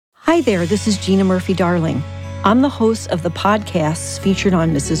Hi there, this is Gina Murphy-Darling. I'm the host of the podcasts featured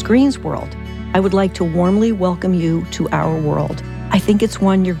on Mrs. Green's World. I would like to warmly welcome you to our world. I think it's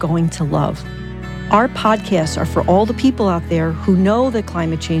one you're going to love. Our podcasts are for all the people out there who know that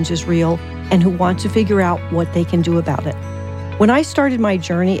climate change is real and who want to figure out what they can do about it. When I started my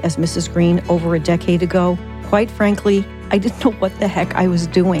journey as Mrs. Green over a decade ago, quite frankly, I didn't know what the heck I was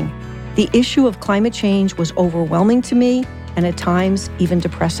doing. The issue of climate change was overwhelming to me and at times even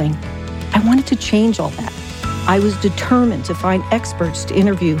depressing. I wanted to change all that. I was determined to find experts to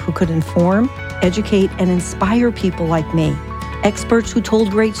interview who could inform, educate, and inspire people like me. Experts who told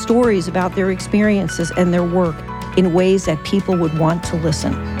great stories about their experiences and their work in ways that people would want to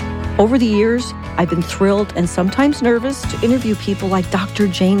listen. Over the years, I've been thrilled and sometimes nervous to interview people like Dr.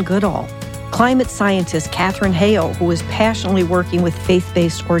 Jane Goodall, climate scientist Katharine Hayhoe, who is passionately working with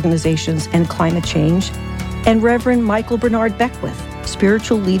faith-based organizations and climate change, and Reverend Michael Bernard Beckwith,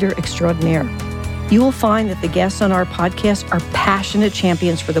 spiritual leader extraordinaire. You will find that the guests on our podcast are passionate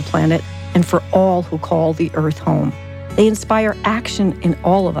champions for the planet and for all who call the earth home. They inspire action in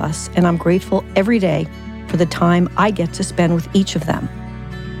all of us, and I'm grateful every day for the time I get to spend with each of them.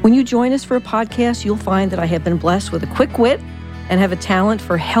 When you join us for a podcast, you'll find that I have been blessed with a quick wit and have a talent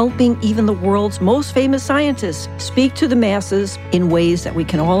for helping even the world's most famous scientists speak to the masses in ways that we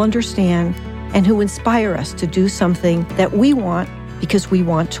can all understand and who inspire us to do something that we want because we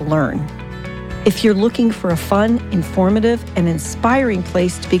want to learn. If you're looking for a fun, informative, and inspiring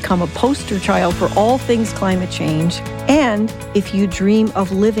place to become a poster child for all things climate change, and if you dream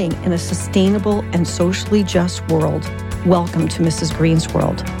of living in a sustainable and socially just world, welcome to Mrs. Green's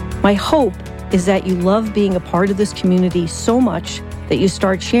World. My hope is that you love being a part of this community so much that you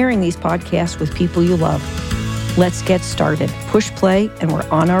start sharing these podcasts with people you love. Let's get started. Push play, and we're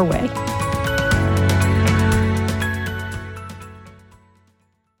on our way.